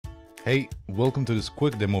Hey, welcome to this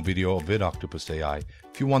quick demo video of Vid Octopus AI.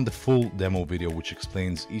 If you want the full demo video which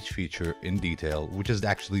explains each feature in detail, which is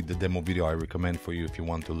actually the demo video I recommend for you if you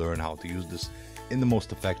want to learn how to use this in the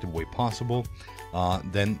most effective way possible,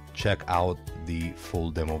 then check out the full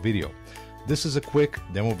demo video. This is a quick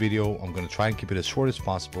demo video. I'm going to try and keep it as short as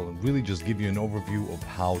possible and really just give you an overview of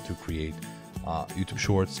how to create YouTube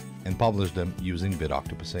Shorts and publish them using Vid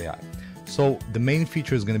Octopus AI. So the main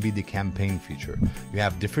feature is going to be the campaign feature. You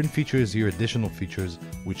have different features here, additional features,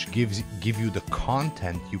 which give you the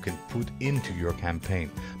content you can put into your campaign.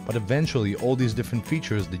 But eventually, all these different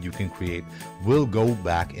features that you can create will go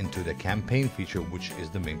back into the campaign feature, which is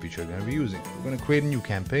the main feature you're going to be using. We're going to create a new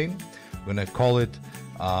campaign. We're going to call it,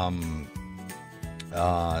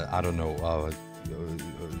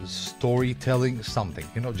 storytelling something,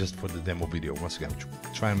 just for the demo video. Once again,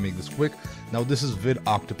 try and make this quick. Now this is Vid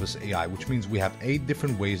Octopus AI, which means we have 8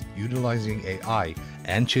 different ways utilizing AI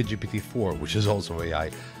and ChatGPT4, which is also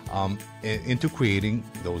AI, into creating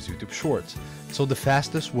those YouTube shorts. So the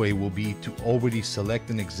fastest way will be to already select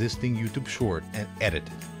an existing YouTube short and edit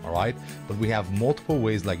it, all right? But we have multiple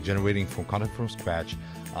ways, like generating from content from scratch,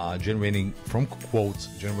 generating from quotes,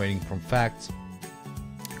 generating from facts,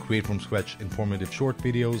 create from scratch informative short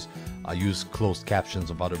videos, use closed captions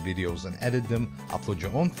of other videos and edit them, upload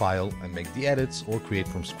your own file and make the edits, or create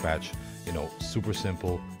from scratch, super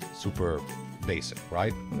simple, super basic,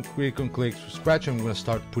 right? I'm going to create and click from scratch and I'm going to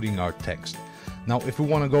start putting our text. Now, if we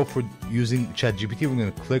want to go for using ChatGPT, we're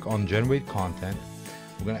going to click on generate content.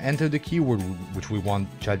 We're going to enter the keyword which we want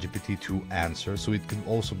ChatGPT to answer. So it can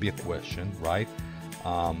also be a question, right?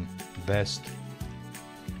 Best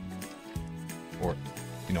or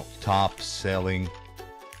top selling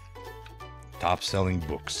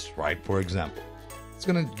books, right? For example, it's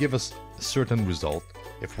going to give us a certain result.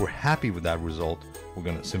 If we're happy with that result, we're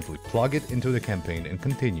going to simply plug it into the campaign and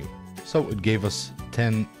continue. So it gave us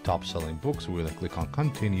 10 top selling books. We're going to click on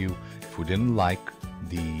continue. If we didn't like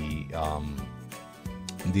the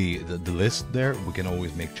list there, we can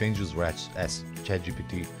always make changes or ask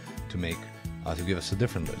ChatGPT to make to give us a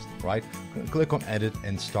different list, right? Click on edit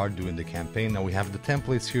and start doing the campaign. Now we have the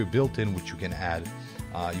templates here built in, which you can add.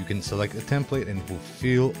 You can select a template and it will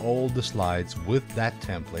fill all the slides with that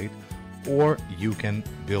template, or you can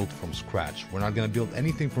build from scratch. We're not going to build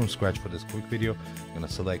anything from scratch for this quick video. I'm going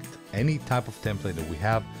to select any type of template that we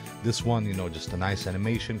have. This one, just a nice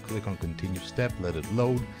animation. Click on continue step, let it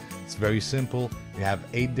load. It's very simple. You have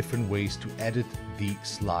 8 different ways to edit the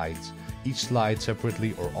slides, each slide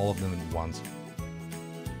separately or all of them at once.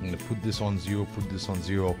 I'm going to put this on 0, put this on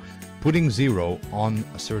 0. Putting 0 on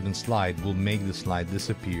a certain slide will make the slide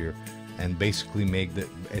disappear and basically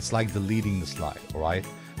it's like deleting the slide, all right?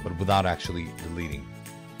 But without actually deleting.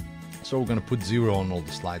 So we're going to put 0 on all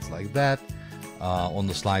the slides like that, on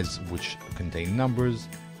the slides which contain numbers,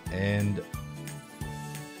 and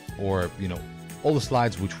or all the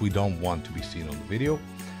slides which we don't want to be seen on the video.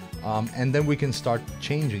 And then we can start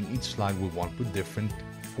changing each slide we want with different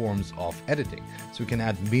forms of editing. So we can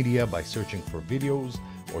add media by searching for videos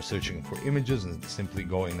or searching for images and simply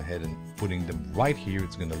going ahead and putting them right here.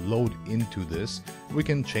 It's going to load into this. We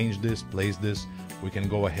can change this, place this. We can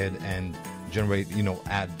go ahead and generate,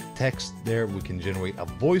 add text there. We can generate a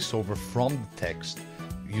voiceover from the text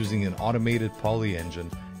using an automated poly engine.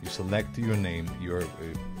 You select your name, you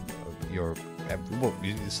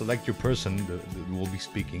select your person that will be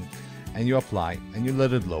speaking, and you apply and you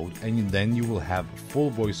let it load, and then you will have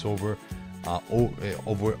full voiceover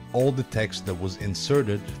over all the text that was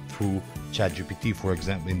inserted through ChatGPT, for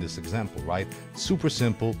example, in this example, right? Super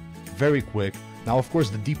simple, very quick. Now, of course,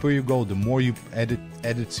 the deeper you go, the more you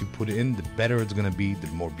edits you put in, the better it's going to be, the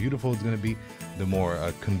more beautiful it's going to be, the more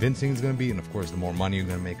convincing it's going to be, and of course, the more money you're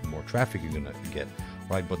going to make, the more traffic you're going to get,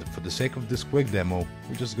 right? But for the sake of this quick demo,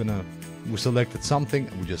 we selected something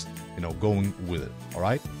and we're just, going with it, all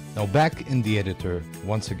right? Now back in the editor,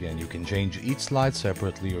 once again, you can change each slide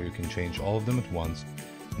separately or you can change all of them at once.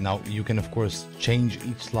 Now you can of course change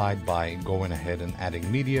each slide by going ahead and adding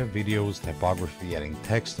media, videos, typography, adding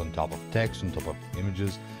text on top of text, on top of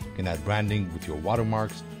images. You can add branding with your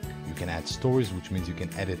watermarks. You can add stories, which means you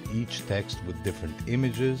can edit each text with different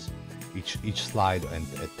images, each slide and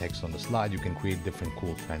text on the slide. You can create different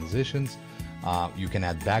cool transitions. You can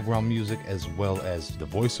add background music as well as the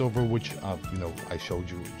voiceover, which I showed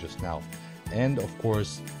you just now. And of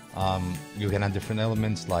course, you can add different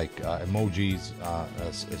elements like emojis,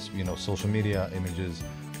 social media images,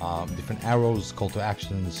 different arrows, call to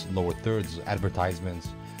actions, lower thirds, advertisements,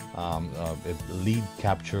 lead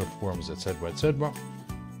capture forms, etc., etc.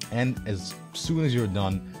 And as soon as you're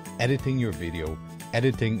done editing your video,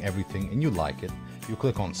 editing everything, and you like it, you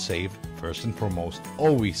click on save. First and foremost,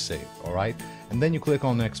 always save, all right? And then you click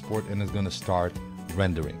on export and it's gonna start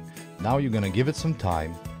rendering. Now you're gonna give it some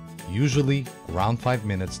time, usually around 5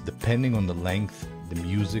 minutes, depending on the length, the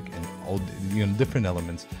music, and all the, different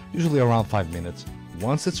elements, usually around 5 minutes.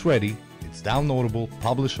 Once it's ready, it's downloadable,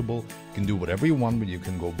 publishable. You can do whatever you want, but you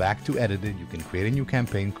can go back to edit it. You can create a new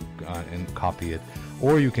campaign and copy it,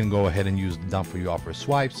 or you can go ahead and use the done for you offer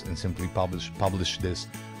swipes and simply publish this,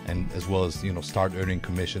 and as well as start earning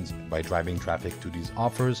commissions by driving traffic to these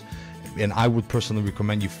offers. And I would personally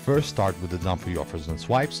recommend you first start with the done for you offers and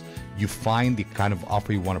swipes. You find the kind of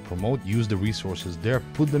offer you want to promote, use the resources there,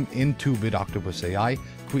 put them into Vid Octopus AI,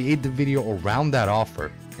 create the video around that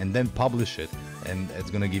offer, and then publish it. And it's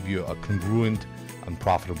going to give you a congruent and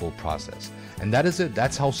profitable process. And that is it.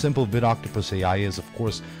 That's how simple Vid Octopus AI is. Of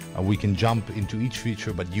course, we can jump into each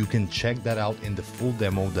feature, but you can check that out in the full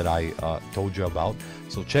demo that I told you about.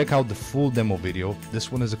 So check out the full demo video.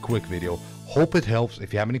 This one is a quick video. Hope it helps.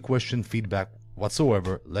 If you have any question, feedback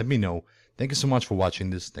whatsoever, let me know. Thank you so much for watching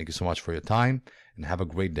this. Thank you so much for your time, and have a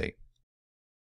great day.